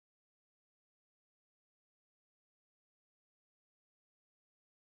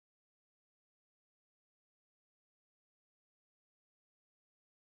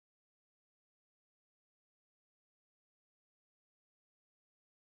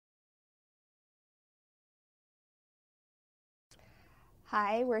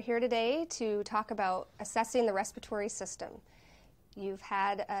Hi, we're here today to talk about assessing the respiratory system. You've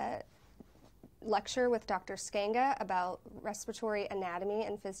had a lecture with Dr. Scanga about respiratory anatomy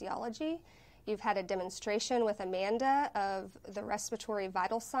and physiology. You've had a demonstration with Amanda of the respiratory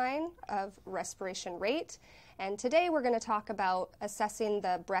vital sign of respiration rate. And today we're going to talk about assessing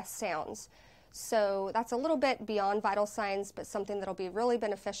the breath sounds. So that's a little bit beyond vital signs, but something that'll be really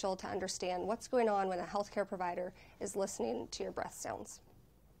beneficial to understand what's going on when a healthcare provider is listening to your breath sounds.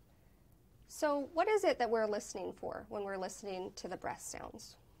 So what is it that we're listening for when we're listening to the breath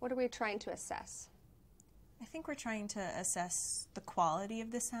sounds? What are we trying to assess? I think we're trying to assess the quality of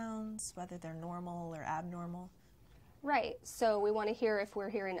the sounds, whether they're normal or abnormal. Right, so we want to hear if we're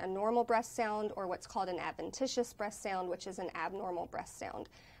hearing a normal breath sound or what's called an adventitious breath sound, which is an abnormal breath sound.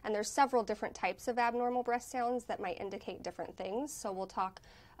 And there's several different types of abnormal breath sounds that might indicate different things, so we'll talk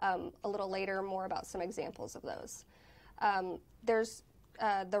a little later more about some examples of those. There's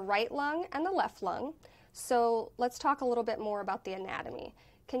the right lung and the left lung, so let's talk a little bit more about the anatomy.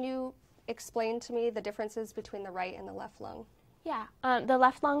 Can you explain to me the differences between the right and the left lung? Yeah, the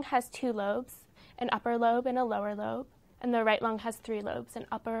left lung has 2 lobes, an upper lobe and a lower lobe, and the right lung has 3 lobes, an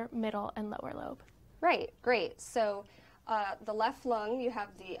upper, middle, and lower lobe. Right, great. So the left lung, you have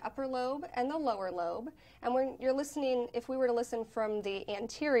the upper lobe and the lower lobe, and when you're listening, if we were to listen from the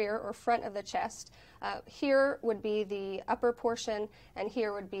anterior or front of the chest, here would be the upper portion, and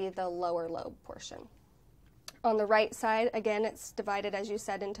here would be the lower lobe portion. On the right side, again, it's divided, as you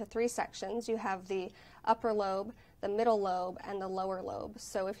said, into 3 sections. You have the upper lobe, the middle lobe, and the lower lobe.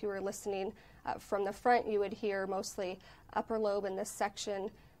 So if you were listening from the front, you would hear mostly upper lobe in this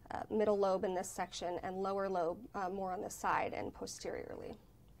section, middle lobe in this section, and lower lobe more on the side and posteriorly.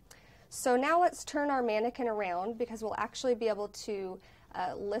 So now let's turn our mannequin around because we'll actually be able to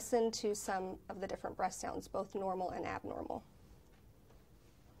listen to some of the different breath sounds, both normal and abnormal.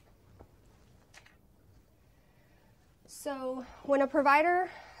 So when a provider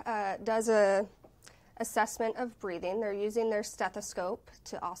does a assessment of breathing, they're using their stethoscope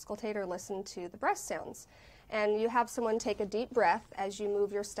to auscultate or listen to the breath sounds. And you have someone take a deep breath as you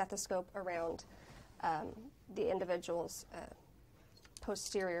move your stethoscope around the individual's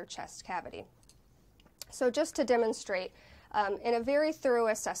posterior chest cavity. So just to demonstrate, in a very thorough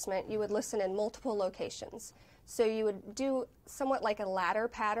assessment, you would listen in multiple locations. So you would do somewhat like a ladder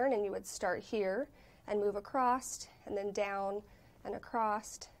pattern, and you would start here and move across, and then down and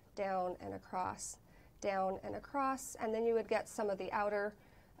across, down and across, down and across, and then you would get some of the outer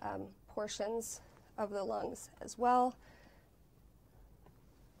portions of the lungs as well.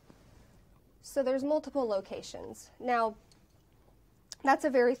 So there's multiple locations. Now, that's a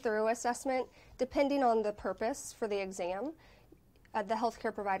very thorough assessment. Depending on the purpose for the exam, the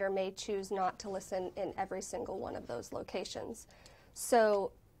healthcare provider may choose not to listen in every single one of those locations.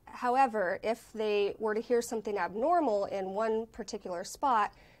 So, however, if they were to hear something abnormal in one particular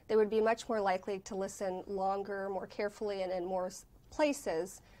spot, they would be much more likely to listen longer, more carefully, and in more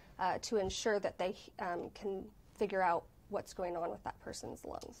places to ensure that they can figure out what's going on with that person's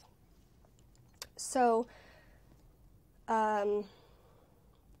lungs. So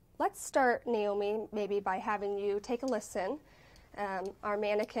let's start, Naomi, maybe by having you take a listen. Our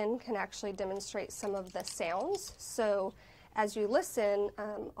mannequin can actually demonstrate some of the sounds. So as you listen,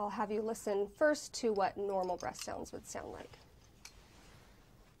 I'll have you listen first to what normal breath sounds would sound like.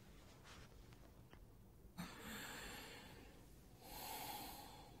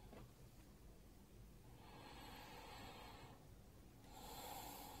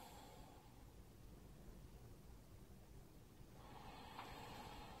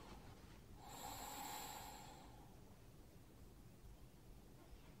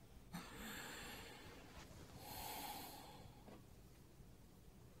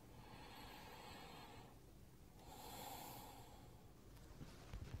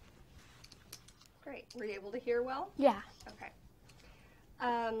 Great. Were you able to hear well? Yeah. Okay.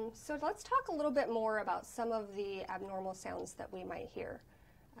 So let's talk a little bit more about some of the abnormal sounds that we might hear.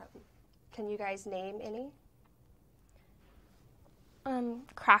 Can you guys name any?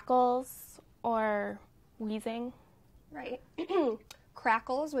 Crackles or wheezing. Right.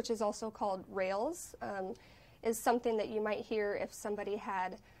 Crackles, which is also called rails, is something that you might hear if somebody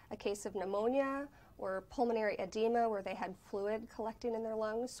had a case of pneumonia or pulmonary edema where they had fluid collecting in their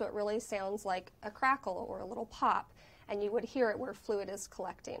lungs. So it really sounds like a crackle or a little pop, and you would hear it where fluid is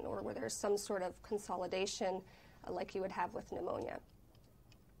collecting or where there's some sort of consolidation like you would have with pneumonia.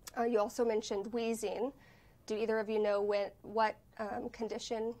 You also mentioned wheezing. Do either of you know what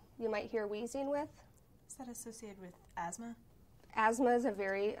condition you might hear wheezing with? Is that associated with asthma? Asthma is a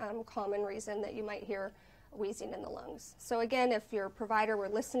very common reason that you might hear wheezing in the lungs. So again, if your provider were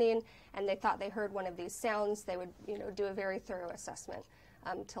listening and they thought they heard one of these sounds, they would do a very thorough assessment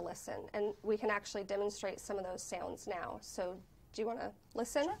to listen. And we can actually demonstrate some of those sounds now. So do you want to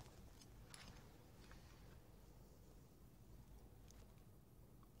listen? Sure.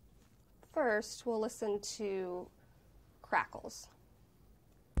 First, we'll listen to crackles.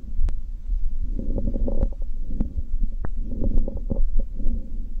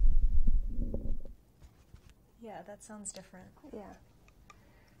 Yeah, that sounds different. Yeah.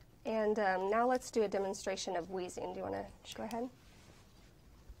 And now let's do a demonstration of wheezing. Do you want to go ahead?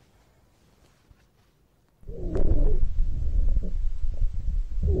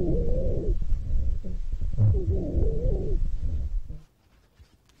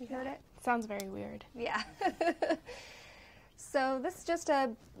 You heard it? Sounds very weird. Yeah. So this is just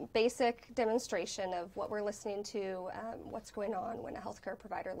a basic demonstration of what we're listening to, what's going on when a healthcare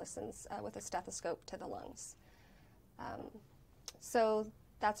provider listens with a stethoscope to the lungs. So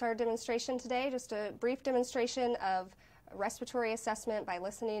that's our demonstration today, just a brief demonstration of respiratory assessment by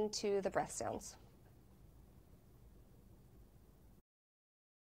listening to the breath sounds.